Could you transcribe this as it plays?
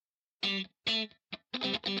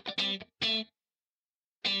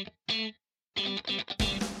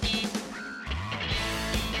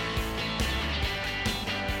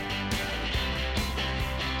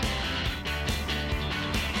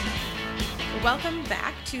Welcome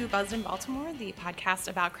back to Buzzed in Baltimore, the podcast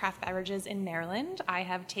about craft beverages in Maryland. I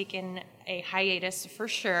have taken a hiatus for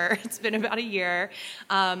sure. It's been about a year.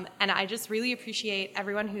 And I just really appreciate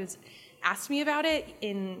everyone who's asked me about it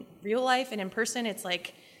in real life and in person. It's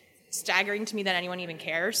like staggering to me that anyone even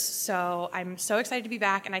cares. So I'm so excited to be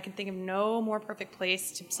back, and I can think of no more perfect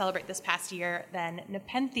place to celebrate this past year than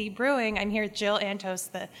Nepenthe Brewing. I'm here with Jill Antos,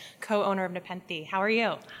 the co-owner of Nepenthe. How are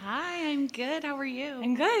you? Hi, I'm good. How are you?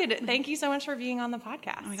 I'm good. Thank you so much for being on the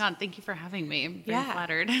podcast. Oh my God, thank you for having me. I'm very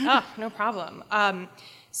flattered. Oh, no problem.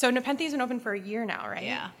 So Nepenthe's been open for a year now, right?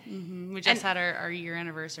 Yeah. Mm-hmm. We just had our year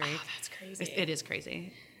anniversary. Oh, that's crazy. It is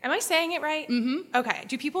crazy. Am I saying it right? Mm-hmm. Okay.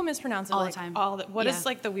 Do people mispronounce it all the time? What is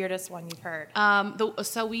like the weirdest one you've heard?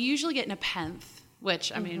 So we usually get Nepenthe,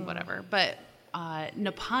 which, I mean, whatever. But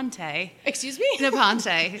Nepenthe. Excuse me?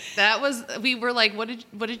 Nepenthe. That was, we were like, what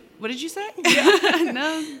did you say? Yeah.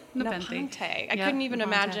 No, Nepenthe. I couldn't even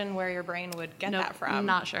imagine where your brain would get that from. I'm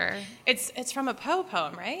not sure. It's from a Poe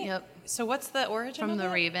poem, right? Yep. So what's the origin From of the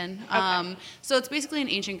it? Raven. Okay. So it's basically an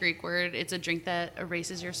ancient Greek word. It's a drink that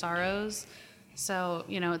erases your sorrows. So,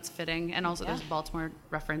 it's fitting. And also there's a Baltimore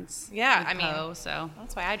reference. Yeah, with Poe, so.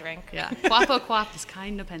 That's why I drink. Yeah. Quaffo quaff is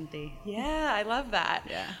kind of Nepenthe. Yeah, I love that.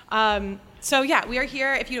 Yeah. So we are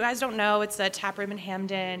here. If you guys don't know, it's a tap room in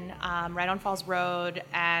Hamden, right on Falls Road.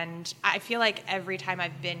 And I feel like every time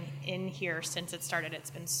I've been in here since it started, it's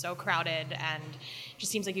been so crowded, and it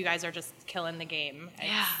just seems like you guys are just killing the game.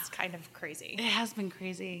 Yeah. It's kind of crazy. It has been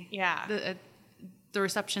crazy. Yeah. The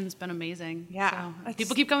reception's been amazing. Yeah. So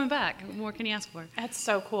people keep coming back. What more can you ask for? That's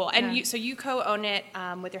so cool. And you co-own it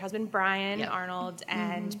with your husband, Brian Arnold,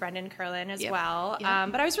 and Brendan Curlin as well.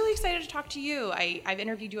 Yep. But I was really excited to talk to you. I've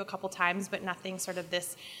interviewed you a couple times, but nothing sort of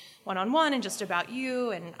this one-on-one and just about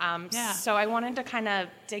you. And so I wanted to kind of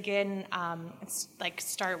dig in,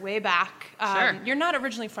 start way back. Sure. You're not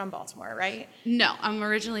originally from Baltimore, right? No, I'm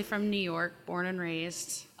originally from New York, born and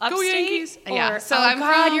raised. Upstate? Go Yankees! Yeah. So I'm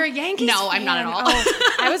from, you're a Yankees No, fan. I'm not at all.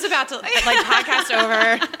 Oh, I was about to podcast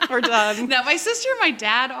over. We're done. No, my sister and my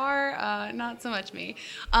dad are, not so much me.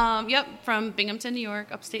 From Binghamton, New York,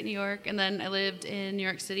 upstate New York, and then I lived in New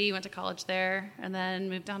York City, went to college there, and then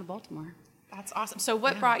moved down to Baltimore. That's awesome. So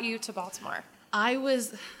what brought you to Baltimore? I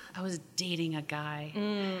was dating a guy.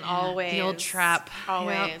 Always. The old trap.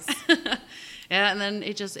 Always. Yep. And then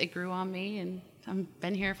it grew on me, and I've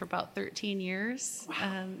been here for about 13 years.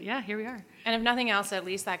 Wow. Here we are. And if nothing else, at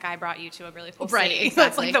least that guy brought you to a really cool Right, city.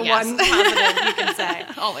 exactly. That's like the one positive you can say.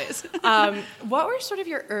 Always. What were sort of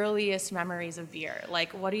your earliest memories of beer?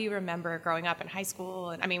 Like, what do you remember growing up in high school?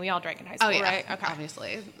 And I mean, we all drank in high school, right? Okay.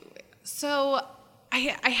 Obviously. So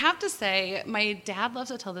I have to say, my dad loves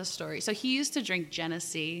to tell this story. So he used to drink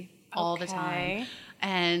Genesee all the time.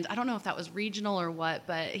 And I don't know if that was regional or what,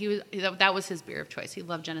 but that was his beer of choice. He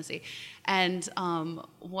loved Genesee. And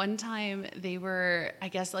one time I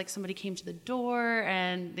guess somebody came to the door,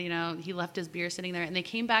 and he left his beer sitting there, and they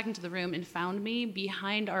came back into the room and found me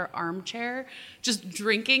behind our armchair just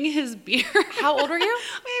drinking his beer. How old were you?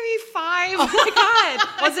 Maybe 5. Oh my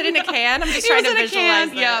God. Was it in a can? I'm just trying to visualize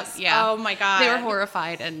this. Yep. Yeah. Oh my God. They were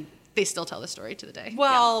horrified, and they still tell the story to the day.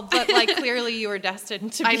 Well, but clearly you were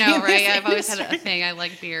destined to be I know, in right? this I've always had industry. a thing. I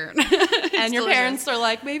like beer. And your parents are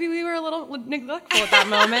like, maybe we were a little neglectful at that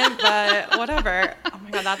moment, but whatever. Oh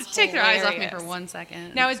my God, that's Take their eyes off me hilarious. for 1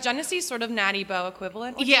 second. Now, is Genesee sort of Natty Bo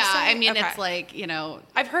equivalent? would you Yeah, say? I mean, Okay. it's like,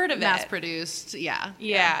 I've heard of it. mass produced. Yeah.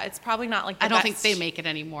 Yeah, it's probably not like the I don't think best they make it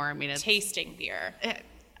anymore. I mean, it's tasting beer.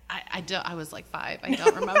 I was like 5. I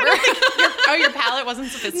don't remember. Your palate wasn't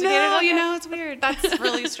sophisticated No, enough? it's weird. That's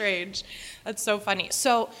really strange. That's so funny.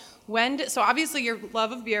 So obviously your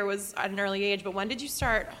love of beer was at an early age, but when did you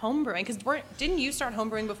start homebrewing? Because didn't you start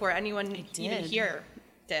homebrewing before anyone even here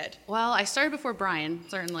did? Well, I started before Brian,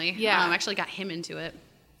 certainly. Yeah. Actually got him into it.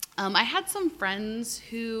 I had some friends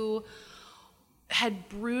who had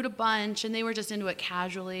brewed a bunch, and they were just into it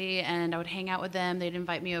casually, and I would hang out with them. They'd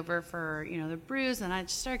invite me over for, the brews, and I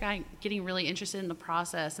just started getting really interested in the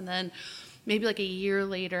process. And then maybe like a year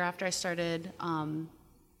later, after I started, kind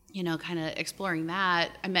of exploring that,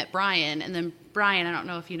 I met Brian. And then Brian, I don't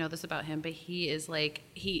know if you know this about him, but he is like,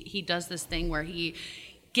 he does this thing where he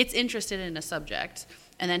gets interested in a subject,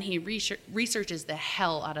 and then he researches the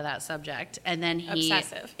hell out of that subject, and then he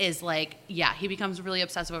Obsessive. is like, he becomes really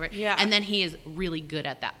obsessive over it, and then he is really good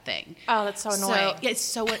at that thing. Oh, that's so annoying.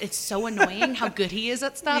 So it's so annoying how good he is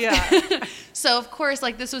at stuff. Yeah. So of course,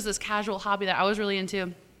 this was this casual hobby that I was really into,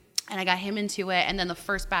 and I got him into it, and then the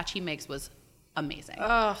first batch he makes was amazing.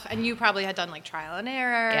 Oh, and you probably had done trial and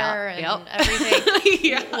error Yeah. and Yep. everything.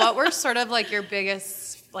 Yeah. What were sort of your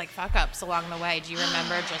biggest like fuck ups along the way? Do you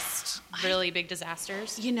remember just really big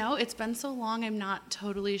disasters? You know, it's been so long, I'm not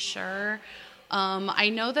totally sure. I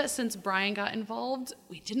know that since Brian got involved,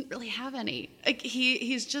 we didn't really have any. Like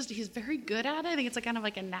he's very good at it. I think it's like kind of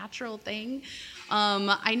like a natural thing.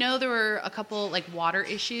 I know there were a couple like water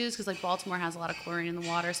issues because like Baltimore has a lot of chlorine in the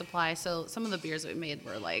water supply. So some of the beers that we made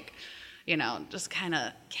were like, you know, just kind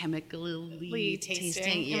of chemically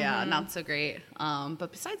tasting. Yeah, not so great.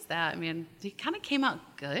 But besides that, I mean, they kind of came out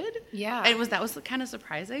good. Yeah. And that was kind of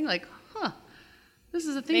surprising. Like, this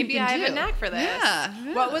is a thing Maybe you can I do. have a knack for this.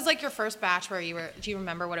 Yeah. What was like your first batch where do you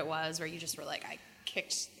remember what it was where you just were like, I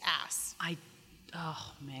kicked ass?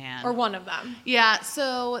 Oh man. Or one of them. Yeah,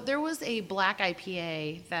 so there was a black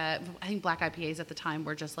IPA that I think black IPAs at the time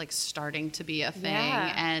were just like starting to be a thing.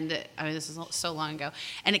 Yeah. And I mean, this is so long ago.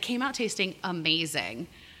 And it came out tasting amazing.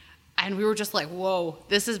 And we were just like, whoa,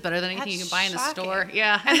 this is better than anything That's you can buy in the shocking. store.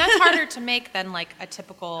 Yeah. And that's harder to make than like a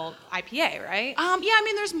typical IPA, right? Yeah, I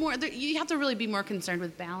mean, there's more. You have to really be more concerned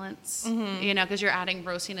with balance, you know, because you're adding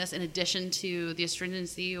roastiness in addition to the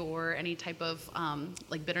astringency or any type of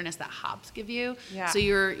like bitterness that hops give you. Yeah. So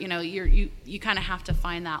you kind of have to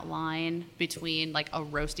find that line between like a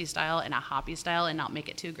roasty style and a hoppy style, and not make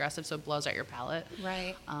it too aggressive so it blows out your palate.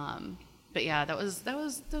 Right. But yeah, that was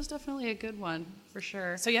definitely a good one for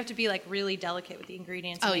sure. So you have to be like really delicate with the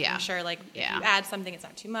ingredients. And Oh, making yeah. sure like Yeah. if you add something, it's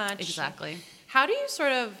not too much. Exactly. How do you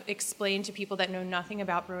sort of explain to people that know nothing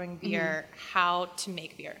about brewing beer how to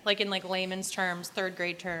make beer? Like in like layman's terms, third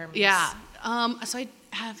grade terms. Yeah. So I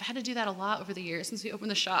have had to do that a lot over the years since we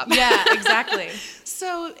opened the shop. Yeah, exactly.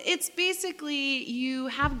 So it's basically you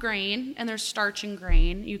have grain and there's starch and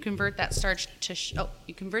grain. You convert that starch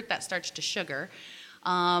to sugar.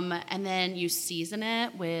 And then you season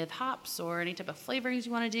it with hops or any type of flavorings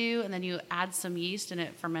you want to do, and then you add some yeast and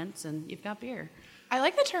it ferments and you've got beer. I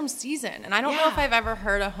like the term season, and I don't know if I've ever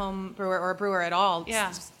heard a home brewer or a brewer at all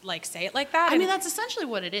like say it like that. I mean, that's essentially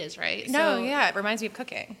what it is, right? No, So, yeah, it reminds me of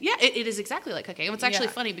cooking. Yeah, it is exactly like cooking. It's actually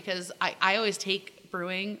Yeah. funny because I always take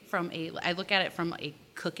brewing I look at it from a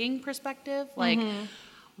cooking perspective. Like,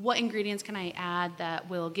 what ingredients can I add that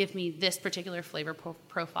will give me this particular flavor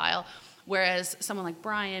profile? Whereas someone like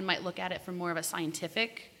Brian might look at it from more of a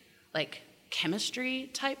scientific, like chemistry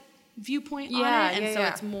type viewpoint on it. And so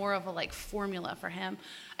it's more of a like formula for him.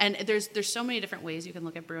 And there's so many different ways you can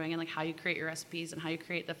look at brewing and like how you create your recipes and how you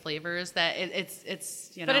create the flavors that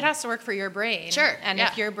it's you know. But it has to work for your brain. Sure, And yeah.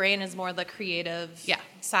 if your brain is more the creative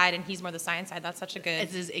side and he's more the science side, that's such a good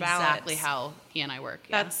It is balance. exactly how he and I work.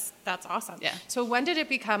 Yeah. That's awesome. Yeah. So when did it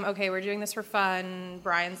become, okay, we're doing this for fun,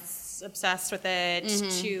 Brian's obsessed with it,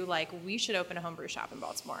 to like, we should open a homebrew shop in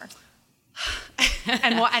Baltimore?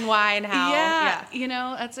 and why and how? Yeah, you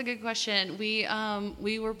know, that's a good question.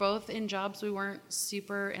 We were both in jobs we weren't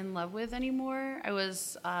super in love with anymore. I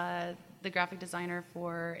was the graphic designer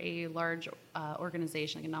for a large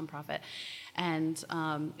organization, like a nonprofit, and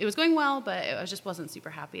it was going well, but I just wasn't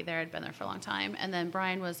super happy there. I'd been there for a long time, and then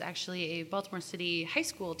Brian was actually a Baltimore City high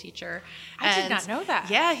school teacher. I did not know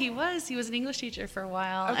that. Yeah, he was. He was an English teacher for a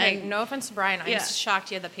while. Okay, and no offense to Brian. I'm just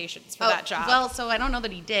shocked you had the patience for that job. Well, so I don't know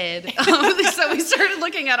that he did. So we started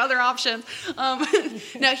looking at other options.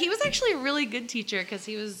 No, he was actually a really good teacher because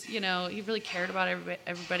he was, you know, he really cared about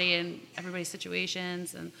everybody and everybody's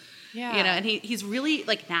situations, and you know, and he's really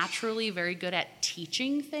like naturally very good at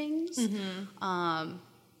teaching things.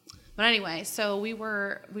 But anyway, so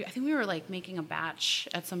I think we were like making a batch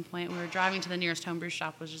at some point. We were driving to the nearest homebrew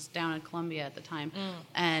shop, which was down in Columbia at the time,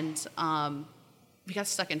 and we got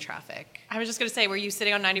stuck in traffic. I was just going to say, were you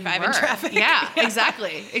sitting on 95 in traffic? Yeah,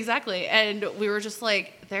 exactly. And we were just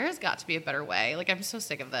like, there has got to be a better way. Like, I'm so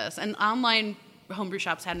sick of this. And online homebrew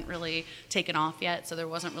shops hadn't really taken off yet, so there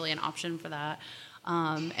wasn't really an option for that.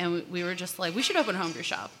 And we were just like, we should open a homebrew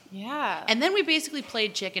shop. Yeah. And then we basically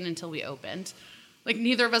played chicken until we opened. Like,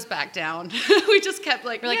 neither of us backed down. We just kept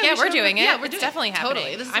like, we're doing it. Yeah, we're it's doing definitely it. happening.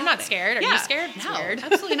 Totally. This is I'm not happening. scared. Are you scared? I'm No, scared.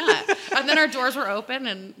 absolutely not. And then our doors were open,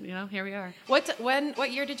 and you know, here we are.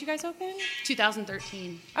 What year did you guys open?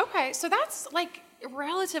 2013. Okay, so that's like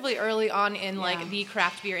relatively early on in like Yeah. the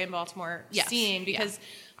craft beer in Baltimore Yes. scene, because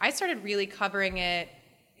I started really covering it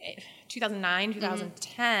 2009,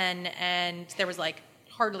 2010, and there was like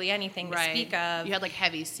hardly anything to speak of. You had like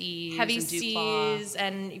Heavy Seas, Heavy and DuClaw. Seas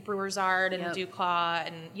and Brewer's Art and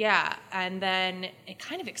DuClaw and then it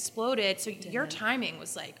kind of exploded. So your timing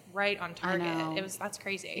was like right on target. know. That's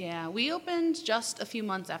crazy. Yeah, we opened just a few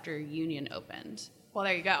months after Union opened. Well,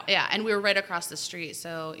 there you go. Yeah, and we were right across the street,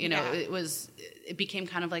 so you know Yeah. it became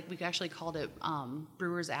kind of like we actually called it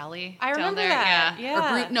Brewer's Alley. I down remember there. that.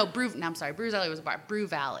 Yeah. Yeah. I'm sorry, Brewer's Alley was a bar. Brew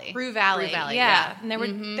Valley. Brew Valley. Yeah.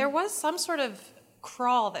 And there was some sort of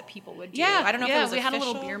crawl that people would do. Yeah, I don't know if it was we had a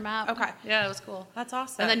little official. beer map. Okay. Yeah, it was cool. That's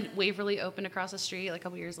awesome. And then Waverly opened across the street like a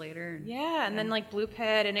couple years later. Yeah, and then like Blue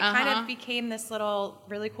Pit, and it kind of became this little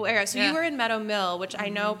really cool area. So you were in Meadow Mill, which I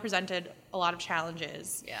know presented a lot of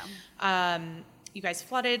challenges. Yeah. You guys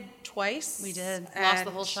flooded twice. We did. Lost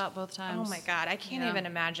the whole shop both times. Oh my God, I can't even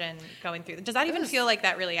imagine going through. Does that even feel like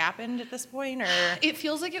that really happened at this point, or? It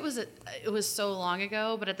feels like it was so long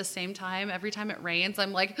ago, but at the same time, every time it rains,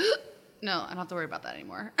 I'm like, no, I don't have to worry about that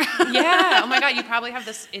anymore. Yeah. Oh my God, you probably have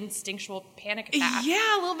this instinctual panic attack.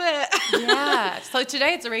 Yeah, a little bit. Yeah. So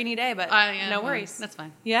today it's a rainy day, but no worries. That's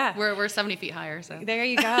fine. Yeah. We're 70 feet higher, so. There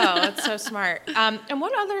you go. That's so smart. And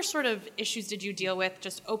what other sort of issues did you deal with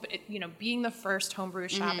just being the first homebrew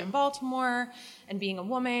shop in Baltimore and being a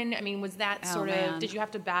woman? I mean, was that did you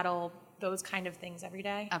have to battle those kind of things every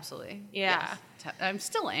day? Absolutely. Yeah. Yes. I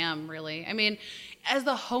still am, really. I mean, as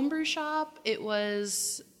the homebrew shop, it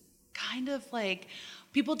was kind of like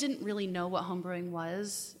people didn't really know what homebrewing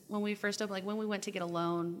was when we first opened. Like when we went to get a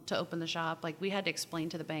loan to open the shop, like we had to explain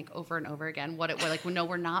to the bank over and over again what it was. Like, no,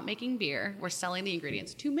 we're not making beer. We're selling the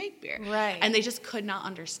ingredients to make beer. Right. And they just could not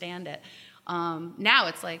understand it. Now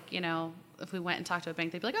it's like, if we went and talked to a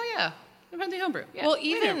bank, they'd be like, oh yeah, we're from the homebrew. Yeah, well,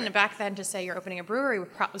 even back then to say you're opening a brewery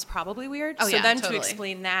was probably weird. Oh, so yeah, then totally. to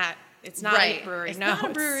explain that it's not a brewery. It's no,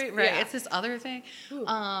 not a brewery. Right. Yeah. It's this other thing.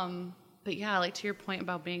 But yeah, like to your point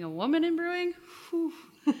about being a woman in brewing,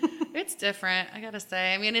 it's different, I gotta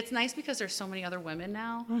say. I mean, it's nice because there's so many other women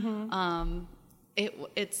now.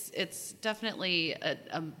 It's definitely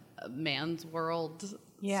a man's world, so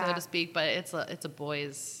to speak, but it's a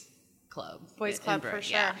boys club. Boys club for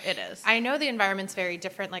sure. Yeah, it is. I know the environment's very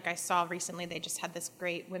different. Like I saw recently, they just had this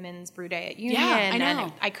great women's brew day at Union. Yeah, I know.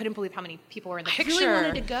 And I couldn't believe how many people were in the picture. I really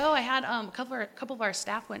wanted to go. I had a couple of our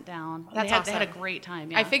staff went down. That's They awesome. had a great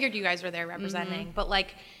time. Yeah. I figured you guys were there representing, but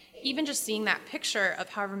like even just seeing that picture of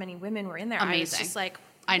however many women were in there, I was just like,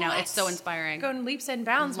 I know, what? it's so inspiring. Going leaps and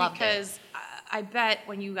bounds. Loved because I bet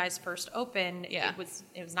when you guys first opened, it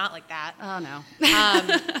was not like that. Oh no.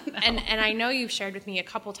 And I know you've shared with me a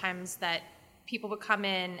couple times that people would come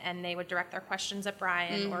in and they would direct their questions at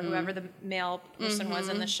Brian or whoever the male person was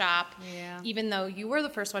in the shop. Yeah. Even though you were the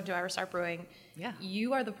first one to ever start brewing,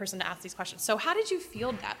 you are the person to ask these questions. So how did you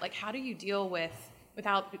field that? Like, how do you deal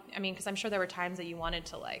without, I mean, because I'm sure there were times that you wanted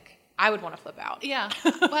to I would want to flip out. Yeah.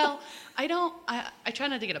 Well, I try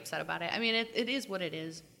not to get upset about it. I mean, it is what it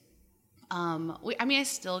is. I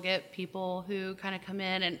still get people who kind of come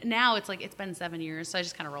in, and now it's like it's been 7 years, so I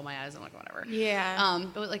just kind of roll my eyes and I'm like, whatever. Yeah.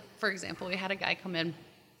 But like for example, we had a guy come in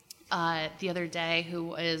the other day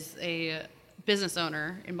who is a business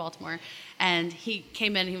owner in Baltimore, and he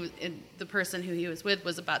came in. The person who he was with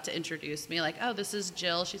was about to introduce me, like, oh, this is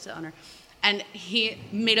Jill. She's the owner. And he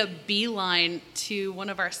made a beeline to one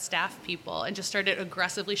of our staff people and just started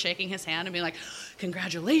aggressively shaking his hand and being like,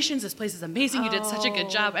 congratulations, this place is amazing. You did such a good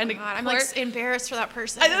job. And God, I'm like embarrassed for that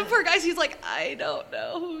person. And the poor guy, he's like, I don't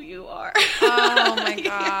know who you are. Oh my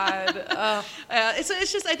God.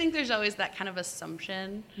 It's just, I think there's always that kind of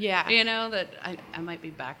assumption. Yeah. That I might be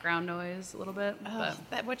background noise a little bit.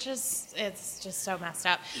 It's just so messed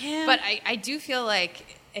up. Yeah. But I do feel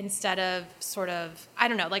like instead of sort of, I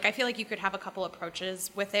don't know, like I feel like you could have a couple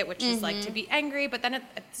approaches with it, which is like to be angry, but then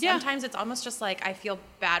sometimes it's almost just like I feel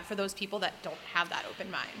bad for those people that don't have that open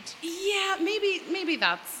mind. Yeah, maybe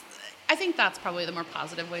I think that's probably the more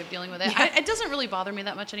positive way of dealing with it. Yeah. It doesn't really bother me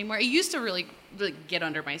that much anymore. It used to really get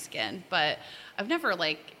under my skin, but I've never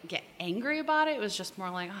get angry about it. It was just more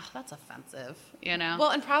like, oh, that's offensive,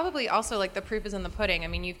 Well, and probably also like the proof is in the pudding. I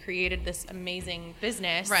mean, you've created this amazing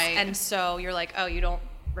business, right? And so you're like, oh, you don't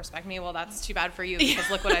respect me? Well, that's too bad for you because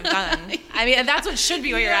look what I've done. I mean, that's what should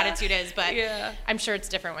be what your attitude is, but I'm sure it's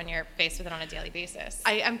different when you're faced with it on a daily basis.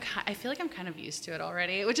 I feel like I'm kind of used to it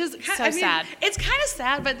already, which is sad. It's kind of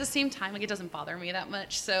sad, but at the same time, like it doesn't bother me that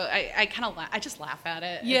much. So I kind of I just laugh at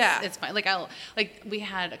it. Yeah, it's fine. We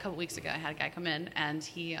had a couple weeks ago, I had a guy come in and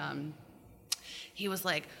he was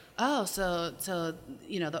like, oh, so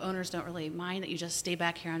the owners don't really mind that you just stay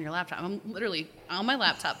back here on your laptop. I'm literally on my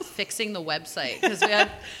laptop fixing the website because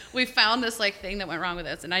we found this thing that went wrong with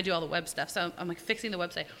us, and I do all the web stuff, so I'm fixing the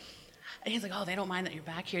website. And he's like, oh, they don't mind that you're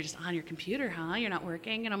back here just on your computer, huh? You're not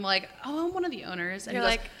working. And I'm like, oh, I'm one of the owners. And you're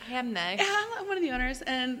like, I am Meg. Yeah, I'm one of the owners.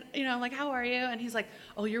 And I'm like, how are you? And he's like,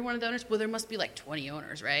 oh, you're one of the owners? Well, there must be 20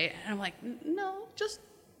 owners, right? And I'm like, no, just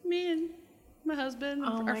me and my husband,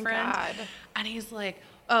 our friend. God. And he's like,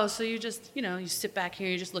 oh, so you just, you sit back here,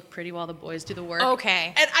 you just look pretty while the boys do the work.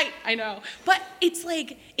 Okay. And I know. But it's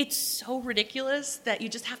like, it's so ridiculous that you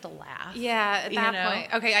just have to laugh. Yeah, at that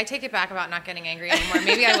point. Okay, I take it back about not getting angry anymore.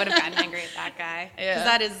 Maybe I would have gotten angry at that guy. Because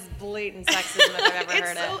that is blatant sexism if I've ever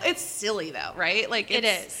heard it. It's silly, though, right? Like, it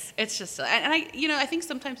is. It's just silly. And I think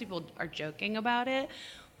sometimes people are joking about it,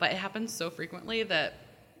 but it happens so frequently that,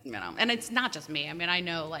 and it's not just me. I mean, I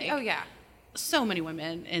know, like, oh, yeah. So many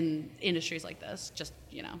women in industries like this, just,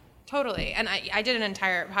 Totally. And I did an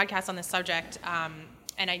entire podcast on this subject,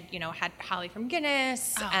 and I, had Holly from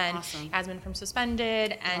Guinness and awesome. Asmund from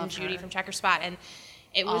Suspended and Judy from Checker Spot, and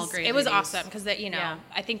it was awesome because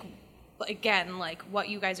I think, again, like what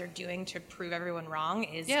you guys are doing to prove everyone wrong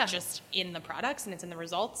is just in the products and it's in the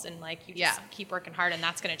results, and like you just keep working hard, and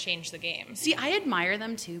that's going to change the game. See, I admire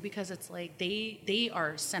them too because it's like they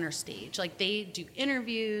are center stage. Like they do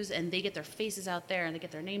interviews and they get their faces out there and they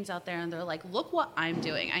get their names out there and they're like, look what I'm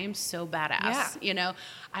doing. I am so badass. Yeah.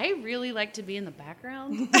 I really like to be in the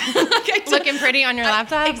background. Looking pretty on your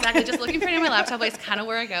laptop? Exactly. Just looking pretty on my laptop. Like, it's kind of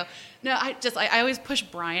where I go. No, I always push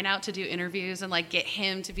Brian out to do interviews and like get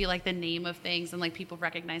him to be like the name of things and like people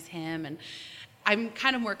recognize him, and I'm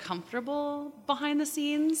kind of more comfortable behind the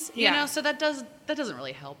scenes, you know, so that doesn't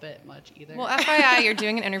really help it much either. Well, FYI, you're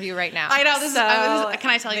doing an interview right now. I know. Can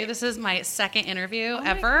I tell you, this is my second interview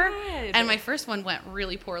ever, and my first one went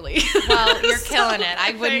really poorly. Well, you're killing it.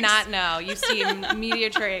 I would not know. You seem media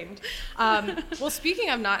trained. Well, speaking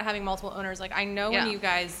of not having multiple owners, like I know when you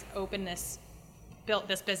guys built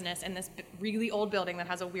this business in this really old building that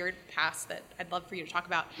has a weird past that I'd love for you to talk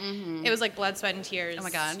about. Mm-hmm. It was like blood, sweat, and tears. Oh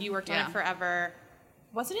my God. You worked on it forever.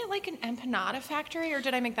 Wasn't it like an empanada factory, or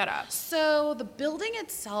did I make that up? So the building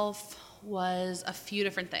itself was a few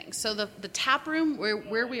different things. So the tap room,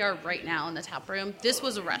 where we are right now in the tap room, this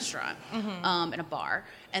was a restaurant and a bar.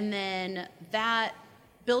 And then that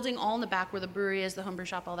building all in the back where the brewery is, the homebrew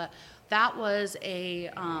shop, all that was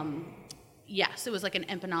a... yes, it was like an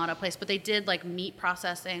empanada place, but they did like meat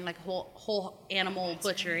processing, like whole animal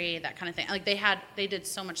butchery, that kind of thing. Like they did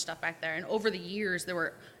so much stuff back there, and over the years it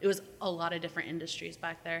was a lot of different industries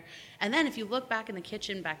back there. And then if you look back in the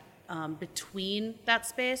kitchen back between that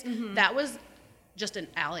space, that was just an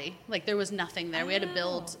alley. Like there was nothing there. We had to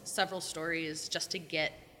build several stories just to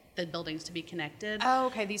get the buildings to be connected. Oh,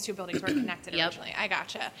 okay. These two buildings were connected originally. I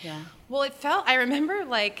gotcha. Yeah. Well, I remember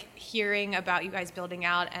like hearing about you guys building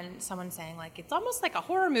out and someone saying like, it's almost like a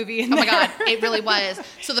horror movie in there. Oh my God, it really was.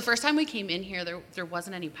 So the first time we came in here, there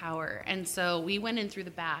wasn't any power. And so we went in through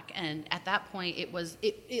the back, and at that point it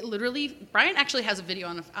literally, Brian actually has a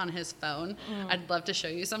video on his phone. I'd love to show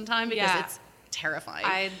you sometime because it's terrifying.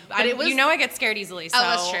 I get scared easily. So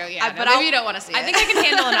that's true. Yeah, but maybe you don't want to see it. I think I can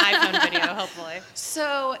handle an iPhone video, hopefully.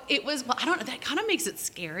 So it was. Well, I don't know. That kind of makes it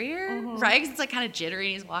scarier, right? Because it's like kind of jittery.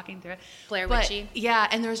 And he's walking through it. Blair Witchy. Yeah,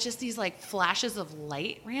 and there was just these like flashes of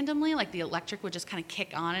light randomly. Like the electric would just kind of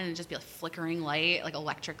kick on and it'd just be like flickering light, like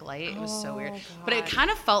electric light. It was so weird. God. But it kind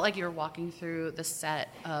of felt like you were walking through the set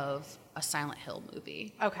of a Silent Hill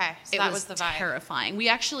movie. Okay, so that was the vibe. Terrifying. We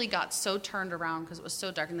actually got so turned around because it was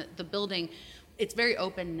so dark, and the building. It's very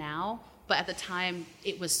open now, but at the time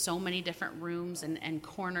it was so many different rooms and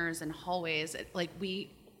corners and hallways.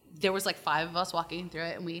 There was like 5 of us walking through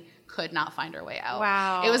it, and we could not find our way out.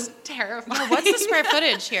 Wow. It was terrifying. Well, what's the square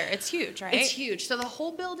footage here? It's huge, right? It's huge. So the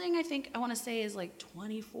whole building, I want to say, is like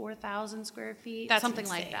 24,000 square feet. That's something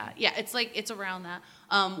insane. like that. Yeah, it's around that.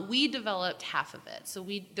 We developed half of it. So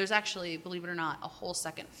there's actually, believe it or not, a whole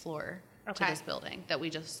second floor to this building that we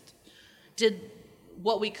just did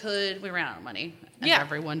what we could. We ran out of money, as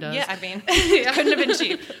everyone does. Yeah, I mean, couldn't have been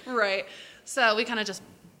cheap. Right. So we kind of just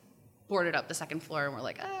boarded up the second floor, and we're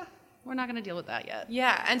like, we're not going to deal with that yet.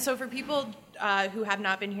 Yeah, and so for people who have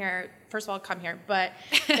not been here, first of all, come here. But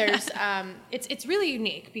there's it's really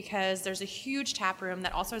unique because there's a huge tap room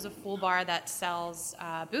that also has a full bar that sells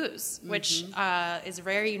booze, which is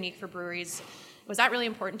very unique for breweries. Was that really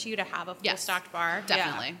important to you to have a full-stocked bar?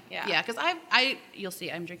 Definitely. Yeah, because you'll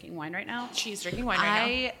see, I'm drinking wine right now. She's drinking wine right now.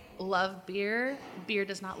 I love beer. Beer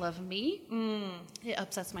does not love me. It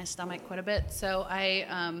upsets my stomach quite a bit. So I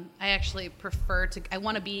actually prefer I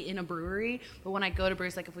want to be in a brewery, but when I go to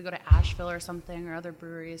breweries, like if we go to Asheville or something or other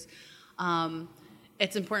breweries,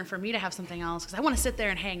 it's important for me to have something else because I want to sit there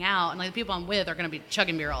and hang out, and like the people I'm with are going to be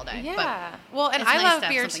chugging beer all day. Yeah. Well, and I love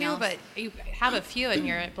beer too, but you have a few and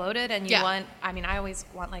you're bloated and you want, I always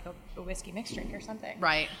want like a whiskey mixed drink or something.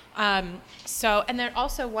 Right. And then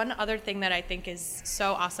also one other thing that I think is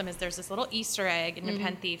so awesome is there's this little Easter egg in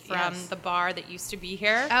Nepenthe from the bar that used to be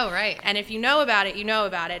here. Oh, right. And if you know about it, you know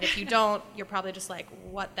about it. If you don't, you're probably just like,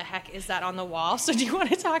 what the heck is that on the wall? So do you want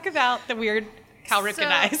to talk about the weird Cal Ripken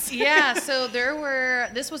eyes. Yeah, so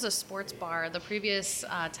this was a sports bar. The previous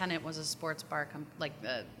tenant was a sports bar, like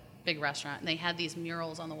the big restaurant, and they had these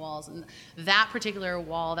murals on the walls, and that particular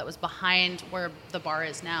wall that was behind where the bar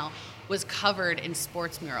is now was covered in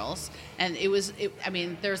sports murals. And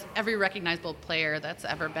there's every recognizable player that's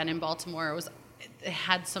ever been in Baltimore. It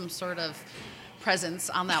had some sort of presence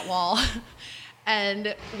on that wall.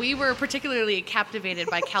 And we were particularly captivated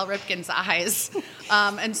by Cal Ripken's eyes.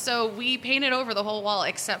 And so we painted over the whole wall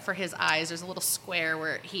except for his eyes. There's a little square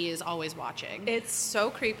where he is always watching. It's so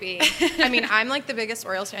creepy. I mean, I'm like the biggest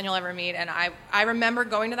Orioles fan you'll ever meet. And I remember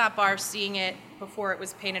going to that bar, seeing it before it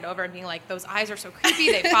was painted over and being like, those eyes are so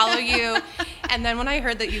creepy. They follow you. And then when I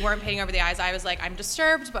heard that you weren't painting over the eyes, I was like, I'm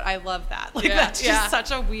disturbed, but I love that. Like, that's just such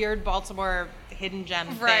a weird Baltimore hidden gem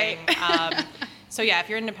thing. So yeah, if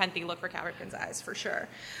you're in Nepenthe, look for Cal Ripken's eyes for sure.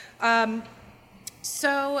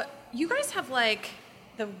 So you guys have like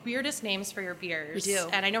the weirdest names for your beers. We do.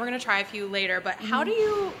 And I know we're going to try a few later, but how do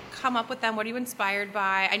you come up with them? What are you inspired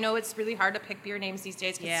by? I know it's really hard to pick beer names these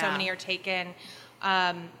days because so many are taken.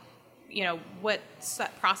 What's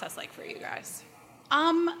that process like for you guys?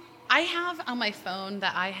 I have on my phone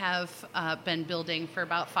that I have been building for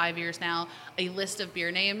about 5 years now, a list of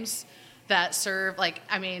beer names that serve,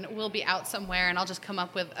 we'll be out somewhere and I'll just come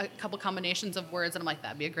up with a couple combinations of words and I'm like,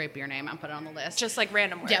 that'd be a great beer name. I'll put it on the list. Just like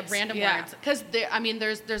random words. Yeah, random words. Because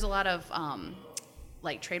there's a lot of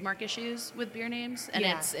trademark issues with beer names, and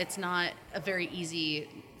it's not a very easy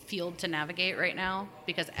field to navigate right now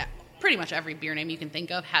because pretty much every beer name you can think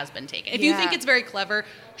of has been taken. If you think it's very clever,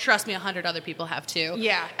 trust me, 100 other people have too.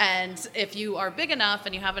 Yeah. And if you are big enough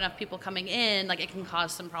and you have enough people coming in, like, it can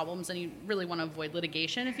cause some problems, and you really want to avoid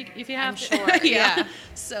litigation if you have I'm to. sure. Yeah.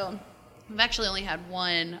 So I've actually only had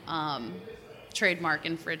one trademark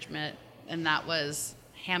infringement, and that was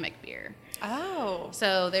hammock beer. Oh.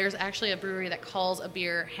 So there's actually a brewery that calls a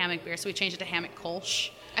beer hammock beer, so we changed it to hammock Kolsch.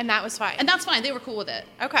 And that was fine. And that's fine. They were cool with it.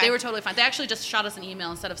 Okay. They were totally fine. They actually just shot us an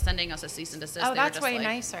email instead of sending us a cease and desist. Oh, They were that's just way like,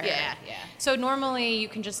 nicer. Yeah. So normally you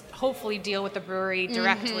can just hopefully deal with the brewery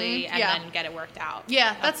directly and then get it worked out.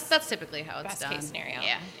 Yeah, that's typically how it's best done. case scenario.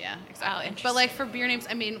 Yeah, exactly. interesting. But like for beer names,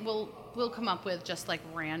 I mean, we'll come up with just like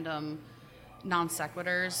random non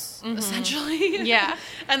sequiturs essentially. Yeah.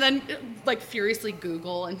 And then like furiously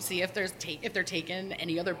Google and see if they're taken.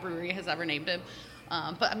 Any other brewery has ever named him.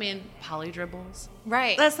 But I mean, polydribbles.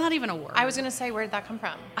 Right. That's not even a word. I was going to say, where did that come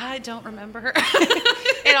from? I don't remember.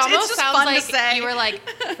 It almost just sounds fun like to say. you were like,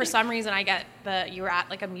 for some reason, I get you were at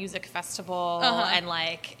like a music festival and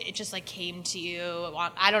like it just like came to you.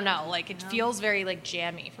 I don't know. Like it feels very like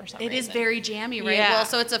jammy for some reason. It is very jammy, right? Yeah. Well,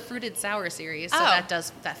 so it's a fruited sour series, so that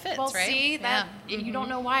fits, well, right? see, that you don't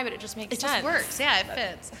know why, but it just makes It sense. just works. Yeah, it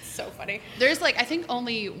fits. That's so funny. There's like, I think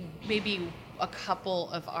only maybe a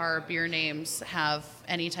couple of our beer names have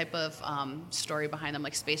any type of story behind them,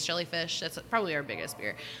 like Space Jellyfish. That's probably our biggest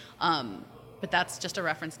beer. But that's just a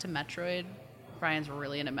reference to Metroid. Brian's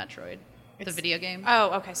really into Metroid, the video game.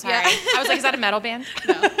 Oh, okay. Sorry. Yeah. I was like, is that a metal band?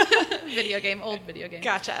 No. Old video game.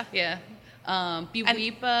 Gotcha. Yeah.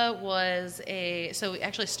 Biweepa was so we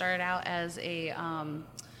actually started out as a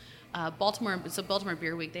Baltimore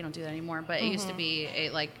Beer Week. They don't do that anymore, but it used to be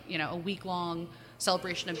a week-long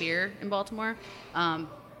celebration of beer in Baltimore. And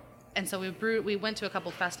so we went to a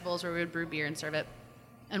couple festivals where we would brew beer and serve it.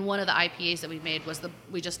 And one of the IPAs that we made was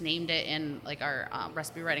we just named it in like our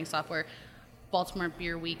recipe writing software, Baltimore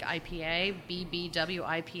Beer Week IPA, BBW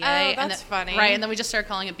IPA. Oh, that's funny. Right, and then we just started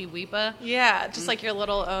calling it Biweepa. Yeah, just like your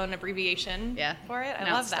little own abbreviation for it. I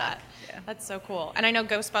Now love it's that. stuck. Yeah. That's so cool. And I know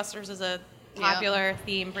Ghostbusters is a popular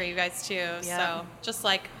theme for you guys too. Yeah. So just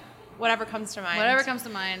like whatever comes to mind. Whatever comes to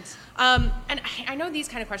mind. And I know these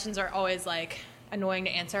kind of questions are always like annoying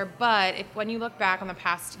to answer, but when you look back on the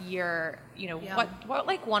past year, what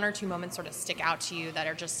like one or two moments sort of stick out to you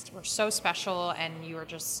that were so special and you were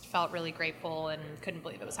just felt really grateful and couldn't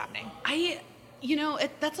believe it was happening?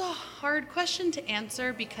 That's a hard question to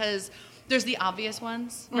answer because there's the obvious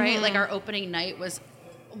ones, right? Like our opening night was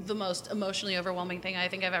the most emotionally overwhelming thing I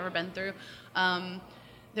think I've ever been through.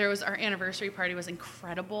 Our anniversary party was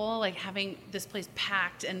incredible, like having this place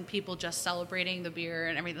packed and people just celebrating the beer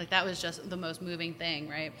and everything. Like that was just the most moving thing,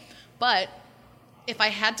 right? But if I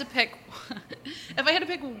had to pick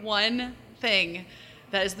one thing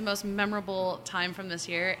that is the most memorable time from this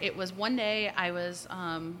year, it was one day I was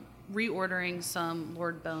reordering some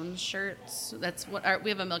Lord Bones shirts. That's what we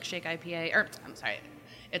have a milkshake IPA, or I'm sorry,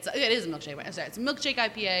 it is a milkshake. I'm sorry, it's a milkshake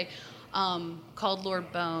IPA. called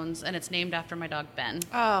Lord Bones, and it's named after my dog Ben.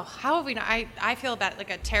 Oh, how have we not? I feel that like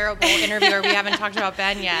a terrible interviewer. We haven't talked about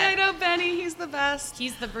Ben yet. Yeah, I know Benny. He's the best.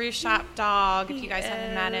 He's the brew shop dog. If you guys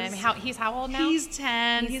haven't met him, he's how old now? He's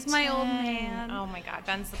 10. He's my 10. old man. Oh my God,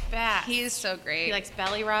 Ben's the best. He is so great. He likes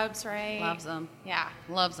belly rubs, right? Loves them. Yeah.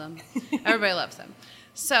 Loves them. Everybody loves them.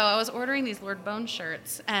 So I was ordering these Lord Bones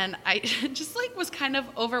shirts, and I just like was kind of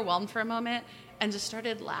overwhelmed for a moment and just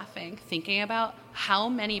started laughing, thinking about how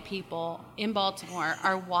many people in Baltimore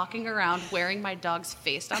are walking around wearing my dog's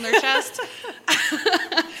face on their chest.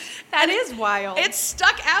 That is wild. It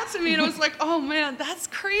stuck out to me, and I was like, oh man, that's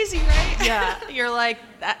crazy, right? Yeah. You're like,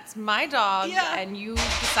 that's my dog, Yeah. and you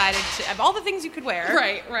decided to, of all the things you could wear,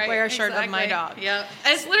 Right. wear a shirt of my dog. Yep.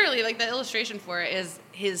 And it's literally like the illustration for it is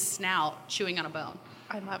his snout chewing on a bone.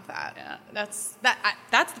 I love that. Yeah.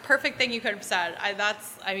 That's the perfect thing you could have said.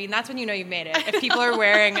 That's when you know you've made it. If people are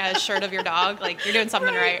wearing a shirt of your dog, like you're doing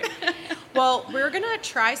something right. Well, we're gonna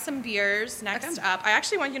try some beers next up. I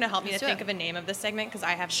actually want you to help me Let's to do think it. of a name of this segment because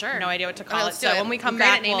I have Sure. no idea what to call Okay, it. let's do So it. when we come I'm great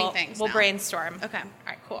at back, naming we'll things now. brainstorm. Okay. All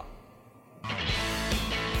right. Cool.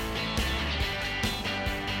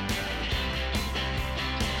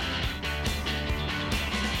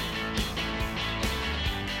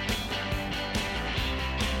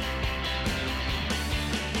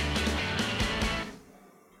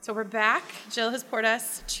 So we're back. Jill has poured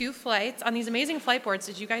us 2 flights on these amazing flight boards.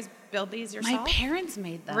 Did you guys build these yourself? My parents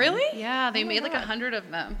made them. Really? Yeah, they Oh my made like God. 100 of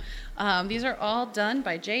them. These are all done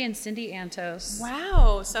by Jay and Cindy Antos.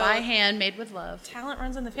 Wow. So By hand, made with love. talent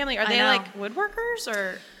runs in the family. Are I they know. like woodworkers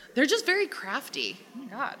or? They're just very crafty. Oh my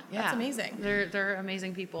God, Yeah. that's amazing. They're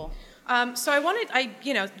amazing people. So I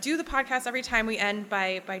do the podcast every time we end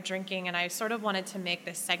by drinking, and I sort of wanted to make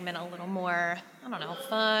this segment a little more, I don't know,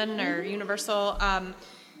 fun or universal.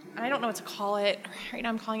 I don't know what to call it. Right now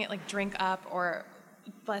I'm calling it like drink up or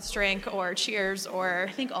let's drink or cheers or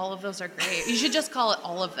I think all of those are great. You should just call it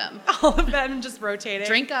all of them. all of them just rotating.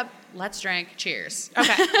 Drink up, let's drink, cheers.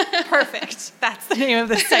 Okay, perfect. That's the name of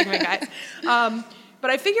this segment, guys. But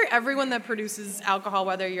I figure everyone that produces alcohol,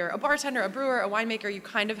 whether you're a bartender, a brewer, a winemaker, you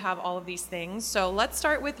kind of have all of these things. So let's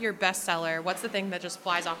start with your best seller. What's the thing that just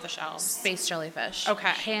flies off the shelves? Space jellyfish. Okay.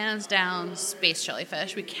 Hands down, space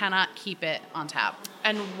jellyfish. We cannot keep it on tap.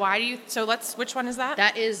 And why do you, which one is that?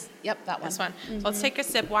 That is, that one. This one. So let's take a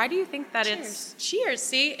sip. Why do you think that it's, cheers,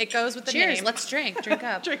 see, it goes with the Cheers, name. let's drink. Drink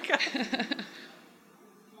up. Drink up.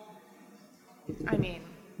 I mean,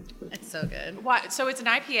 It's so good. why, so it's an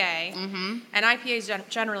IPA, and IPAs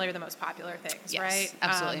generally are the most popular things, Yes, right?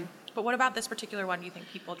 absolutely. But what about this particular one do you think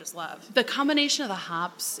people just love? The combination of the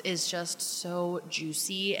hops is just so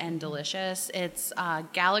juicy and delicious. It's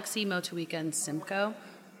Galaxy, Motueka, and Simcoe,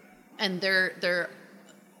 and the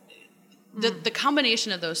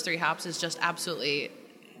combination of those 3 hops is just absolutely.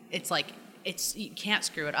 You can't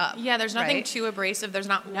screw it up. Yeah, there's nothing right? too abrasive. There's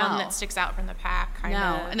not one No. that sticks out from the pack. Kind No,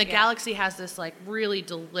 of. and the Galaxy has this like really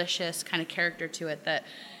delicious kind of character to it that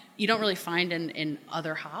you don't really find in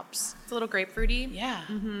other hops. It's a little grapefruity. Yeah,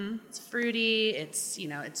 it's fruity. It's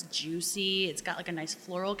it's juicy. It's got like a nice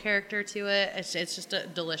floral character to it. It's just a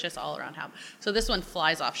delicious all around hop. So this one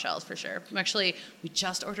flies off shelves for sure. We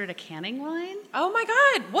just ordered a canning line. Oh my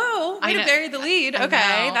God! Whoa! I Way to know. bury the lead. I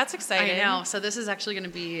Okay, know. that's exciting. I know. So this is actually going to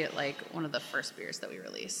be like one of the first beers that we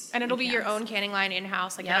release. And it'll in be your cans. own canning line in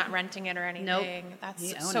house. Like Yep. you're not renting it or anything. Nope. That's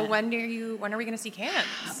We own so. it. When are we going to see cans?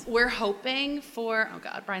 We're hoping for. Oh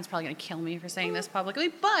God, Brian's probably going to kill me for saying this publicly,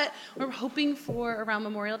 but we're hoping for around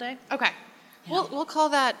Memorial Day. Okay. We'll call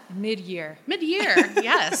that mid-year. Mid-year,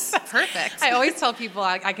 yes, perfect. I always tell people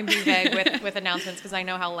I can be vague with announcements because I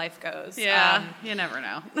know how life goes. You never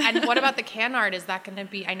know. And what about the can art? Is that going to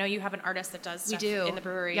be? I know you have an artist that does We stuff do in the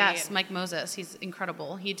brewery. Yes, Mike Moses. He's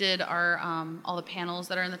incredible. He did our all the panels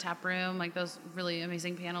that are in the tap room, like those really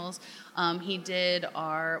amazing panels. He did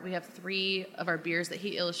we have 3 of our beers that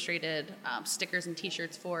he illustrated stickers and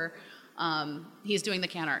T-shirts for. He's doing the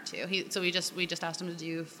can art too. We just asked him to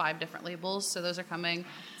do 5 different labels, so those are coming.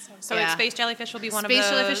 So Yeah. Space Jellyfish will be one of Space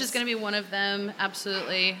those. Jellyfish is going to be one of them,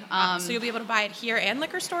 absolutely. So you'll be able to buy it here and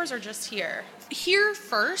liquor stores, or just here? Here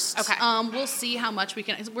first. Okay. We'll see how much we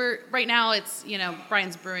can. Right now. It's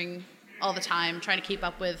Brian's brewing all the time, trying to keep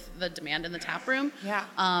up with the demand in the tap room.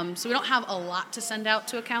 Yeah. So we don't have a lot to send out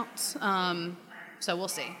to accounts. So we'll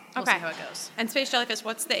see. We'll see how it goes. And Space Jellyfish,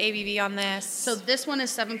 what's the ABV on this? So this one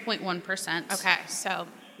is 7.1%. okay, so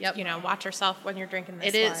Yep. watch yourself when you're drinking this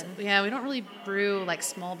It is. one. Yeah, we don't really brew like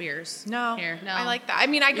small beers. No, Here. No. I like that. I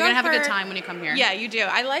mean, I You're go gonna have a good for- time when you come here. Yeah, you do.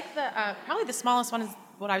 I like the probably the smallest one is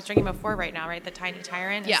what I was drinking before right now, right? The Tiny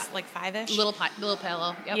Tyrant. Yeah. It's like 5-ish. Little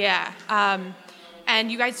pale. Yep. Yeah. And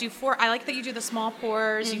you guys do I like that you do the small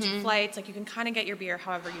pours, you do flights, like you can kind of get your beer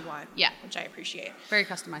however you want. Yeah. Which I appreciate. Very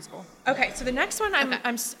customizable. Okay, so the next one,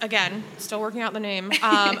 I'm again, still working out the name.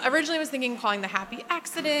 Originally I was thinking calling the Happy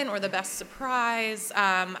Accident or the Best Surprise.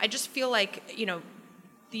 I just feel like,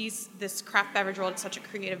 this craft beverage world is such a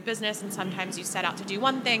creative business, and sometimes you set out to do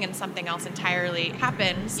one thing and something else entirely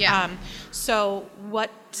happens. Yeah. So what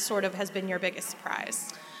sort of has been your biggest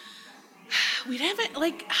surprise? We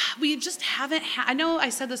just haven't I know I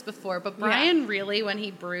said this before, but Brian really, when he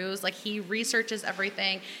brews, like he researches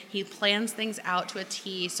everything, he plans things out to a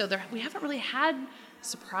T, so we haven't really had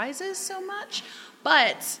surprises so much,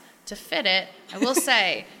 but to fit it, I will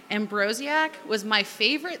say Ambrosiac was my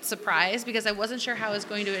favorite surprise because I wasn't sure how I was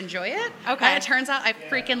going to enjoy it. Okay. And it turns out I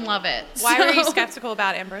freaking love it. Why were you skeptical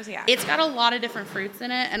about Ambrosiac? It's got a lot of different fruits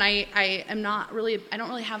in it, and I don't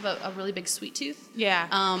really have a really big sweet tooth.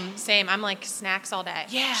 Yeah. Same. I'm like snacks all day.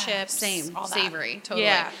 Yeah. Chips. Same. All that. Savory. Totally.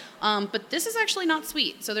 Yeah. But this is actually not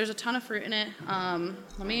sweet, so there's a ton of fruit in it.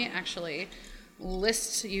 Let me actually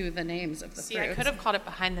list you the names of the See, fruits. I could have called it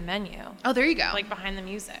behind the menu. Oh, there you go. Like behind the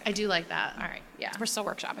music. I do like that. All right. Yeah. We're still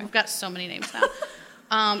workshopping. We've got so many names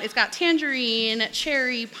now. It's got tangerine,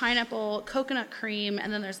 cherry, pineapple, coconut cream,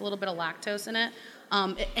 and then there's a little bit of lactose in it.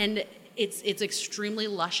 And it's extremely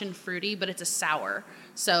lush and fruity, but it's a sour.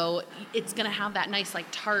 So it's going to have that nice like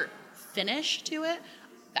tart finish to it.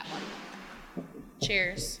 That one.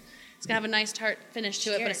 Cheers. It's going to have a nice tart finish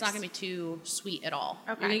to it, but it's not going to be too sweet at all.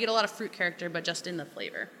 Okay. You're going to get a lot of fruit character, but just in the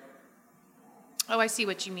flavor. Oh, I see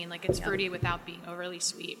what you mean. Like it's fruity without being overly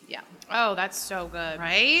sweet. Yeah. Oh, that's so good.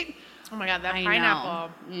 Right? Oh my God, that I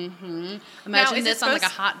pineapple. Mm-hmm. Imagine this on like a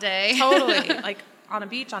hot day. Totally. Like on a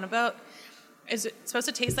beach, on a boat. Is it supposed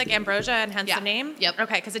to taste like ambrosia and hence the name? Yep.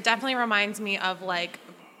 Okay, because it definitely reminds me of like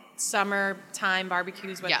summertime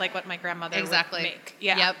barbecues with like what my grandmother would make.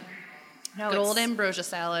 Yeah. Yep. No, Good old ambrosia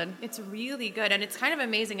salad. It's really good, and it's kind of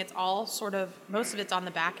amazing. It's all most of it's on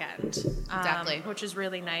the back end, Exactly, which is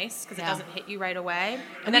really nice because it doesn't hit you right away,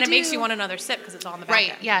 and we then it makes you want another sip because it's all on the back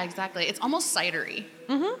end. Right? Yeah, exactly. It's almost cidery.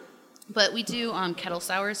 Mm-hmm. But we do kettle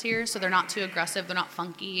sours here, so they're not too aggressive. They're not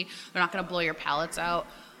funky. They're not going to blow your palates out.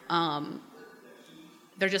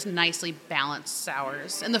 They're just nicely balanced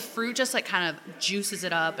sours, and the fruit just like kind of juices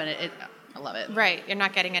it up, and I love it. Right. You're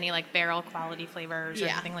not getting any like barrel quality flavors or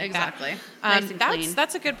anything like exactly. that. Nice and clean.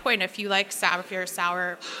 That's a good point. If you like sour, if you're a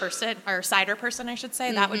sour person or cider person, I should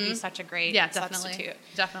say, that would be such a great substitute.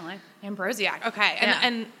 Definitely. Ambrosiac. Okay.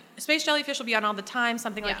 And Space Jellyfish will be on all the time.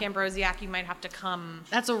 Something like Ambrosiac, you might have to come.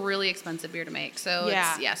 That's a really expensive beer to make. So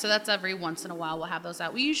so that's every once in a while we'll have those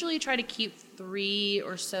out. We usually try to keep 3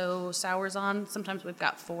 or so sours on. Sometimes we've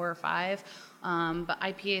got 4 or 5. But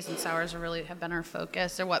IPAs and sours have been our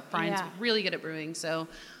focus. They're what Brian's really good at brewing. So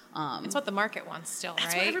it's what the market wants still,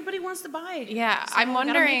 that's right? what everybody wants to buy. Yeah. So I'm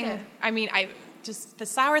wondering, I mean, the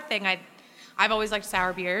sour thing, I've always liked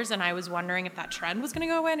sour beers, and I was wondering if that trend was going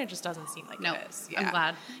to go away, and it just doesn't seem like it is. Yeah. I'm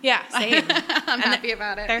glad. Yeah, same. I'm happy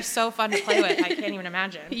about it. They're so fun to play with. I can't even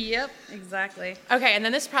imagine. Yep, exactly. Okay, and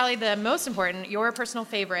then this is probably the most important, your personal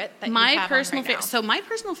favorite that my you have personal favorite. So my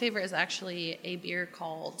personal favorite is actually a beer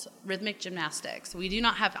called Rhythmic Gymnastics. We do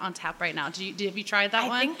not have it on tap right now. Have you tried that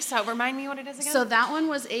one? I think so. Remind me what it is again. So that one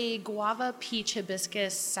was a guava peach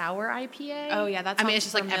hibiscus sour IPA. Oh yeah, that's. I mean, it's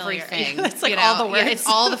just like everything. It's like all the words. Yeah, it's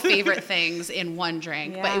all the favorite things in one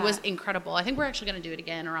drink. Yeah. But it was incredible. I think we're actually going to do it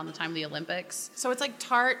again around the time of the Olympics. So it's like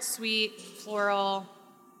tart, sweet, floral,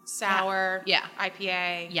 sour,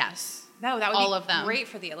 IPA. Yes. No, that would all be of them. Great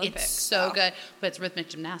for the Olympics. It's so good, but it's rhythmic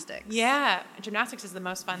gymnastics. Yeah, gymnastics is the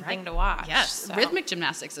most fun thing to watch. Yes, so. Rhythmic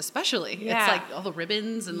gymnastics especially. Yeah. It's like all the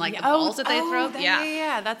ribbons and like the balls that they throw.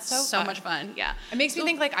 Yeah, that's so fun. Much fun. Yeah, it makes me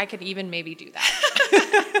think like I could even maybe do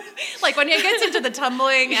that. Like when it gets into the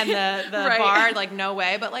tumbling and the bar, like no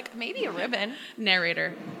way, but like maybe a ribbon.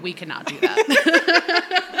 Narrator, we cannot do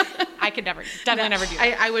that. I could definitely never do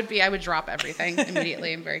that. I would drop everything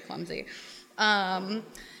immediately. I'm very clumsy.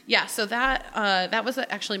 Yeah, so that was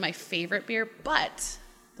actually my favorite beer, but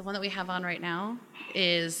the one that we have on right now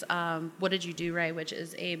is What Did You Do, Ray, which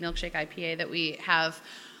is a milkshake IPA that we have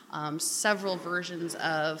several versions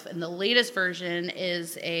of, and the latest version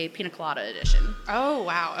is a pina colada edition. Oh,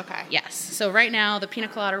 wow, okay. Yes. So right now, the pina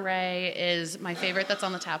colada Ray is my favorite that's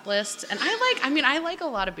on the tap list. And I like a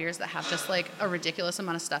lot of beers that have just like a ridiculous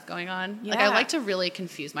amount of stuff going on. Yeah. Like I like to really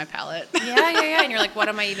confuse my palate. Yeah. And you're like, what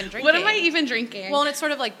am I even drinking? What am I even drinking? Well, and it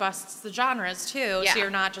sort of like busts the genres too. Yeah. So you're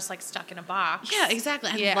not just like stuck in a box. Yeah, exactly.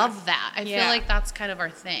 I love that. I feel like that's kind of our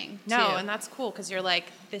thing. No, too. and that's cool because you're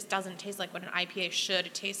like, this doesn't taste like what an IPA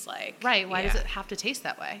should taste like. Right. Why does it have to taste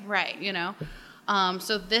that way? Right. You know?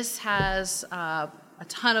 So this has a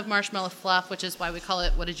ton of marshmallow fluff, which is why we call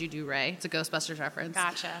it What Did You Do, Ray? It's a Ghostbusters reference.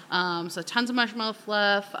 Gotcha. So tons of marshmallow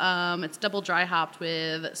fluff. It's double dry hopped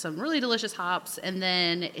with some really delicious hops. And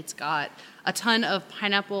then it's got a ton of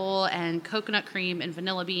pineapple and coconut cream and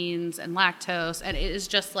vanilla beans and lactose. And it is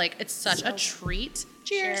just like, it's such a treat.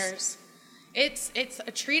 Cheers. It's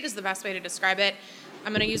a treat is the best way to describe it.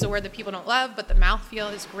 I'm going to use a word that people don't love, but the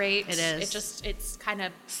mouthfeel is great. It is. It's kind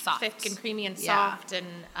of Soft. thick and creamy and Yeah. soft, and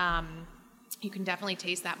you can definitely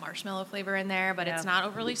taste that marshmallow flavor in there, but it's not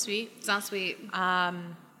overly sweet. It's not sweet.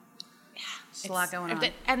 It's a lot going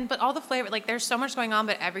on. But all the flavor, like there's so much going on,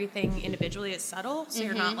 but everything individually is subtle, so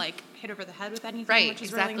you're not like hit over the head with anything, Right, which is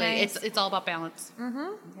exactly. really nice. It's all about balance.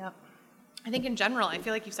 Mm-hmm. Yep. I think in general, I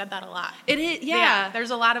feel like you've said that a lot. It is, yeah. There's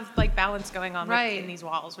a lot of like balance going on Right. in these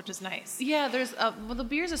walls, which is nice. Yeah, there's well, the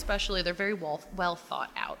beers especially, they're very well thought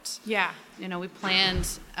out. Yeah. You know, we planned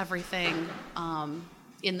everything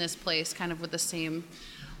in this place kind of with the same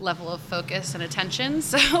level of focus and attention.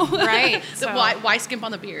 So Right. So So- why skimp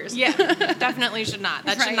on the beers? Yeah, definitely should not.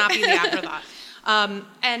 That should Right. not be the afterthought.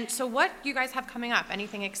 And so what you guys have coming up?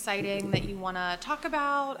 Anything exciting that you want to talk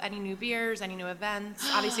about? Any new beers? Any new events?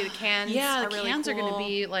 Obviously the cans Yeah, are the really cans are going cool. to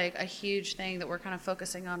be like a huge thing that we're kind of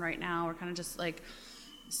focusing on right now. We're kind of just like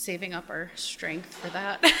saving up our strength for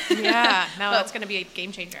that. Yeah, no, that's going to be a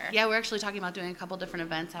game changer. Yeah, we're actually talking about doing a couple different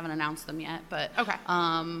events. Haven't announced them yet, but Okay.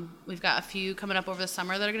 we've got a few coming up over the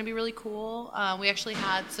summer that are going to be really cool. We actually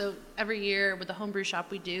had, so every year with the homebrew shop,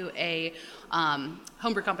 we do a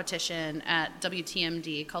homebrew competition at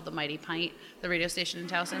WTMD called the Mighty Pint, the radio station in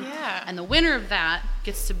Towson. Yeah. And the winner of that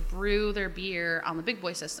gets to brew their beer on the Big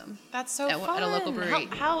Boy system. That's so At fun. a local brewery.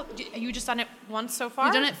 How you just done it once so far?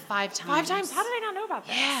 We've done it 5 times. 5 times. How did I not know about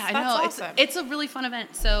this? Yeah, I That's know. Awesome. It's a really fun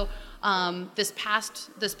event. So this past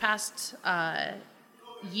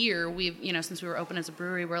year, we've, you know, since we were open as a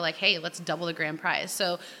brewery, we're like, hey, let's double the grand prize.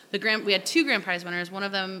 So we had 2 grand prize winners. One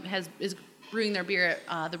of them is brewing their beer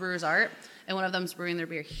at the Brewer's Art, and one of them's brewing their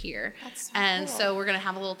beer here. That's so and cool. so we're gonna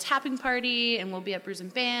have a little tapping party, and we'll be at Brews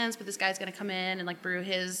and Bands. But this guy's gonna come in and like brew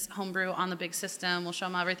his homebrew on the big system. We'll show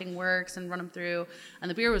him how everything works and run him through.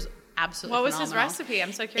 And the beer was absolutely What was his phenomenal. recipe?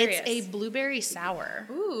 I'm so curious. It's a blueberry sour.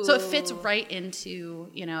 Ooh. So it fits right into,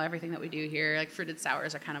 you know, everything that we do here. Like fruited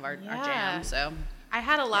sours are kind of our Yeah. jam. So I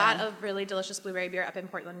had a lot of really delicious blueberry beer up in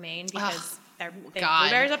Portland, Maine, because they have God.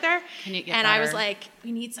 blueberries up there. Can you get and I was better? like,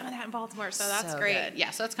 we need some of that in Baltimore, so that's so great. good.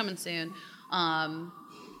 Yeah, so that's coming soon.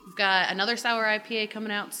 We've got another sour IPA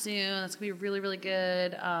coming out soon. That's gonna be really, really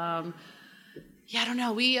good. Yeah, I don't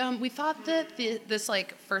know. We thought that this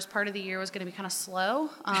like first part of the year was going to be kind of slow,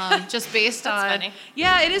 just based on. funny.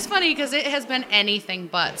 Yeah, it is funny because it has been anything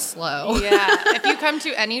but slow. Yeah, if you come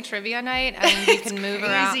to any trivia night and you can move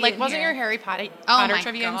around, crazy like in wasn't here. your Harry Potter Oh my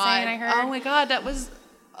trivia God. insane? I heard. Oh my God, that was.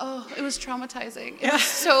 Oh, it was traumatizing. It was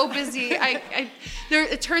so busy.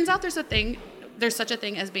 It turns out there's such a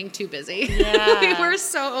thing as being too busy. Yeah. We were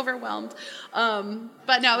so overwhelmed.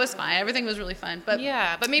 But no, it was fine. Everything was really fun. But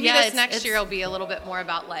Yeah, but maybe yeah, this next year will be a little bit more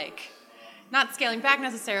about like, not scaling back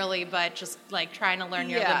necessarily, but just like trying to learn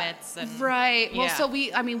your limits. And, Right. Well, Yeah. so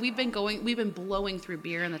we've been blowing through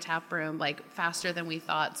beer in the tap room like faster than we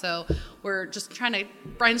thought. So we're just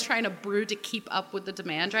Brian's trying to brew to keep up with the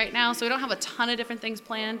demand right now. So we don't have a ton of different things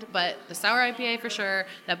planned, but the sour IPA for sure,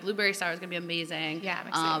 that blueberry sour is going to be amazing. Yeah, I'm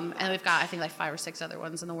excited. And we've got, I think, like 5 or 6 other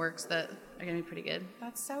ones in the works that are going to be pretty good.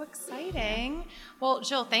 That's so exciting. Well,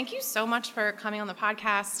 Jill, thank you so much for coming on the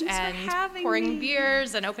podcast Thanks for and having pouring me.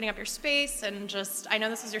 beers and opening up your space. And just, I know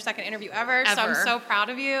this is your second interview ever. So I'm Ever. so proud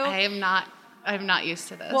of you. I'm not used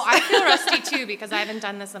to this. Well, I feel rusty too because I haven't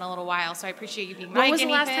done this in a little while, so I appreciate you being my When was the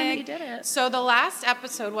guinea last time pig. you did it? So the last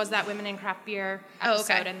episode was that Women in Craft Beer Oh,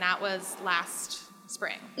 episode, okay. and that was last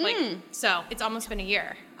spring. So it's almost been a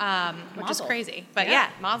year, which is Mazel. crazy. But Yeah.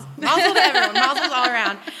 mazel to everyone. Mazel's all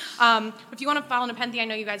around. If you want to follow Nepenthe, I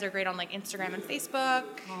know you guys are great on like Instagram and Facebook.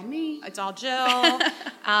 Call me. It's all Jill.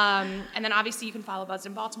 And then obviously you can follow Buzzed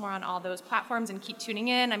in Baltimore on all those platforms and keep tuning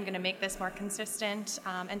in. I'm going to make this more consistent.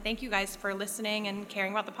 And thank you guys for listening and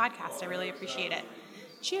caring about the podcast. I really appreciate it.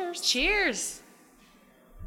 Cheers. Cheers.